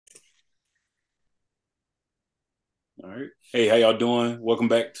All right. Hey, how y'all doing? Welcome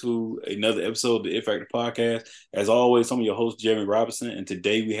back to another episode of the It Factor podcast. As always, I'm your host, Jeremy Robinson, and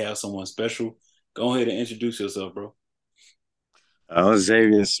today we have someone special. Go ahead and introduce yourself, bro. I'm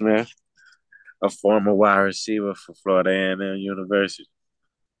Xavier Smith, a former wide receiver for Florida A&M University.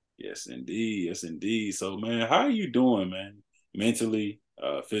 Yes, indeed. Yes, indeed. So, man, how are you doing, man? Mentally,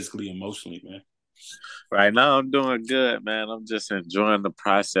 physically, emotionally, man. Right now, I'm doing good, man. I'm just enjoying the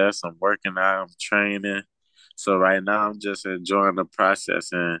process. I'm working out, I'm training. So right now, I'm just enjoying the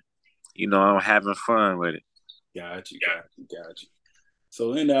process, and I'm having fun with it. Got you, got you, got you.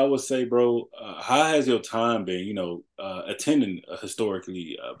 So, then I would say, bro, how has your time been? Attending a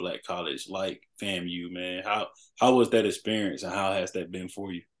historically black college like FAMU, man. How was that experience, and how has that been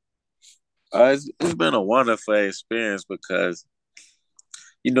for you? It's been a wonderful experience because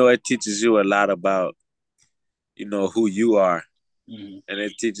it teaches you a lot about who you are, Mhm. and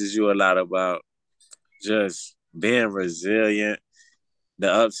it teaches you a lot about just being resilient,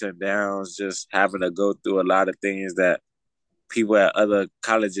 the ups and downs, just having to go through a lot of things that people at other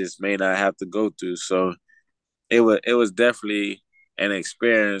colleges may not have to go through. So it was definitely an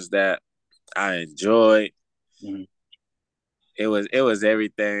experience that I enjoyed. Mhm. It was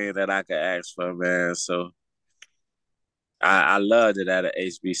everything that I could ask for, man. So I loved it at a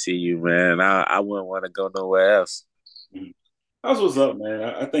HBCU, man. I wouldn't want to go nowhere else. Mhm. That's what's up, man.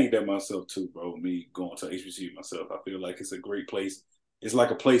 I think that myself too, bro. Me going to HBCU myself, I feel like it's a great place. It's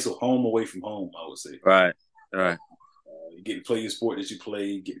like a place of home away from home, I would say. Right, Uh, right, you get to play your sport that you play,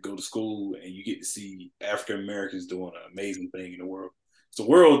 you get to go to school, and you get to see African Americans doing an amazing thing in the world. It's a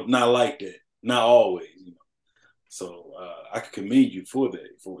world not like that, not always. So I can commend you for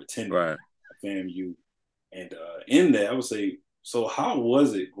that, for attending right. FAMU. And in that, I would say, so how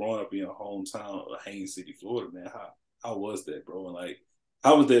was it growing up in your hometown of Haines City, Florida, man? How was that, bro? And like,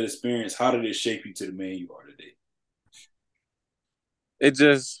 how was that experience? How did it shape you to the man you are today? It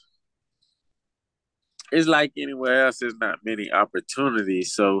just it's like anywhere else. There's not many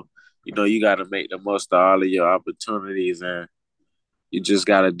opportunities, so you got to make the most of all of your opportunities, and you just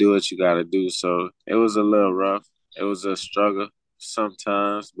got to do what you got to do. So it was a little rough. It was a struggle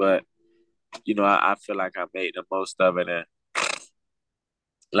sometimes, but I feel like I made the most of it, and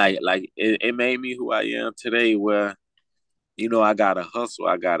like it made me who I am today. Where I got to hustle,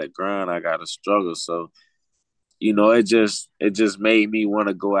 I got to grind, I got to struggle. So it just made me want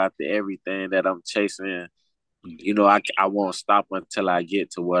to go after everything that I'm chasing. Indeed. I won't stop until I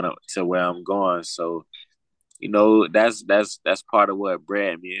get to where I'm going. So that's part of what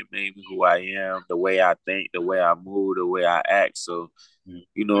bred me. It made me who I am, the way I think, the way I move, the way I act. So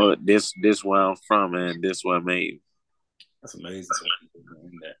Mhm. this where I'm from, and this what made me. That's amazing.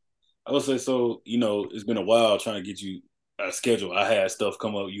 That. I would say so. It's been a while trying to get you a schedule. I had stuff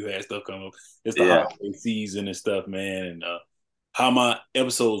come up. You had stuff come up. It's the Yeah, holiday season and stuff, man. And how my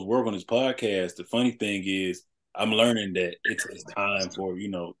episodes work on this podcast. The funny thing is, I'm learning that it takes time for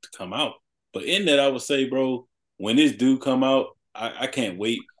to come out. But in that, I would say, bro, when this do come out, I can't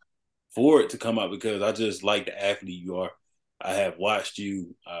wait for it to come out because I just like the athlete you are. I have watched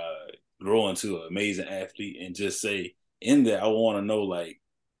you grow into an amazing athlete, and just say in that, I want to know like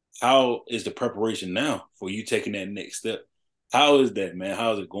how is the preparation now for you taking that next step? How is that, man?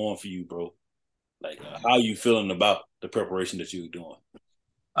 How's it going for you, bro? Like, how are you feeling about the preparation that you're doing?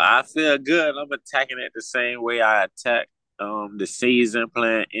 I feel good. I'm attacking it the same way I attack the season,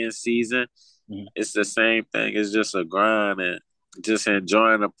 playing in season. Mhm. It's the same thing. It's just a grind and just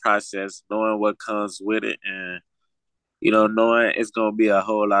enjoying the process, knowing what comes with it, and knowing it's gonna be a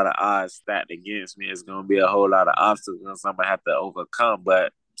whole lot of odds stacked against me. It's gonna be a whole lot of obstacles I'm gonna have to overcome.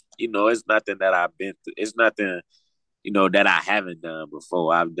 But it's nothing that I've been through. It's nothing that I haven't done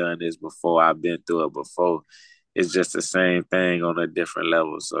before. I've done this before. I've been through it before. It's just the same thing on a different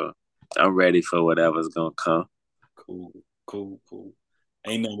level. So I'm ready for whatever's gonna come. Cool, cool, cool.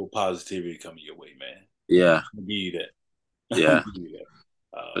 Ain't nothing but positivity coming your way, man. Yeah, I'll give you that. I'll yeah, give you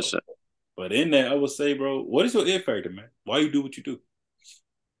that. for sure. But in that, I would say, bro, what is your it factor, man? Why you do what you do?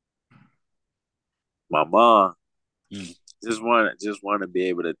 My mom Mm. just want to be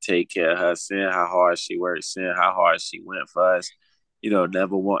able to take care of her, seeing how hard she worked, seeing how hard she went for us.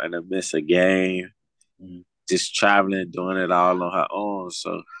 Never wanting to miss a game, Mm. just traveling, doing it all on her own.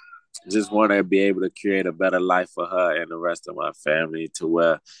 So just want to be able to create a better life for her and the rest of my family to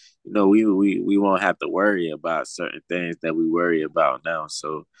where, we won't have to worry about certain things that we worry about now.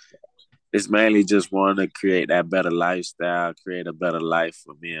 So it's mainly just wanting to create that better lifestyle, create a better life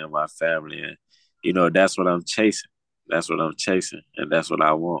for me and my family. And, that's what I'm chasing. That's what I'm chasing. And that's what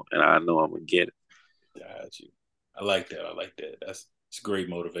I want. And I know I'm going to get it. Got you. I like that. I like that. That's it's great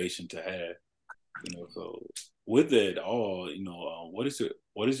motivation to have. So with that all, what is it?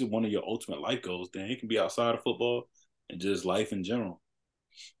 What is it? One of your ultimate life goals? Then it can be outside of football and just life in general.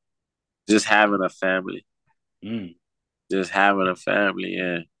 Just having a family, Mm, just having a family,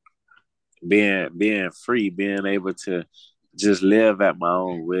 and being free, being able to just live at my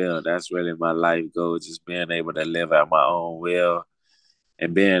own will. That's really my life goal. Just being able to live at my own will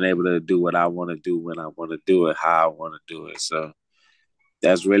and being able to do what I want to do when I want to do it, how I want to do it. So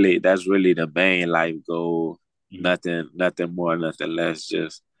that's really the main life goal. mm, Nothing more, nothing less.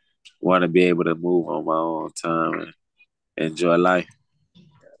 Just want to be able to move on my own time and enjoy life.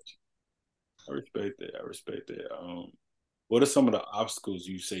 I respect that. I respect that. What are some of the obstacles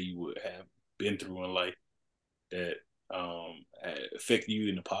you say you would have been through in life that affect you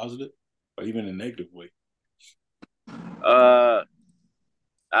in a positive or even a negative way? Uh,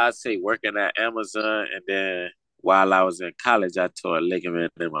 I'd say working at Amazon, and then while I was in college, I tore a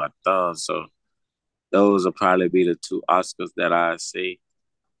ligament in my thumb. So those will probably be the two Oscars that I see.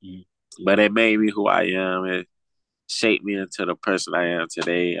 Mm, But it made me who I am. It shaped me into the person I am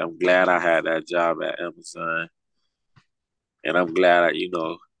today. I'm glad I had that job at Amazon, and I'm glad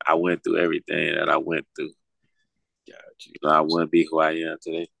I went through everything that I went through. got you. I wouldn't be who I am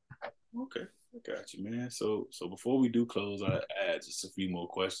today. Okay, I got you, man. So before we do close, I add just a few more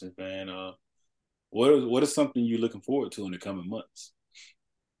questions, man. What is something you're looking forward to in the coming months?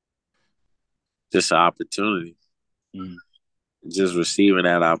 Just an opportunity, Mm, just receiving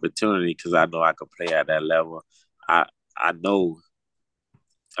that opportunity because I know I can play at that level. I know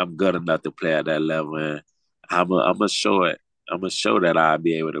I'm good enough to play at that level, and I'm gonna show it. I'm gonna show that I'll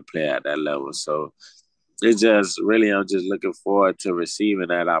be able to play at that level. So it's just really, I'm just looking forward to receiving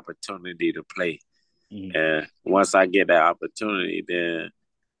that opportunity to play. mm, And once I get that opportunity, then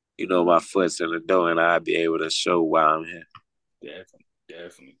my foot's in the door, and I'll be able to show why I'm here. definitely,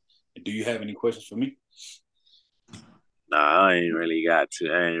 definitely. And do you have any questions for me? Nah, I ain't really got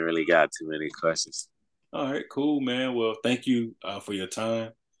too many questions. All right, cool, man. Well, thank you for your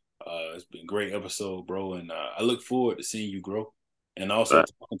time. It's been a great episode, bro, and I look forward to seeing you grow and also But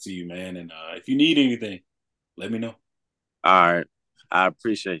talking to you, man. And if you need anything, let me know. all right, I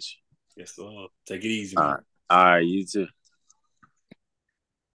appreciate you. Yes, take it easy, All man. right, all right, you too.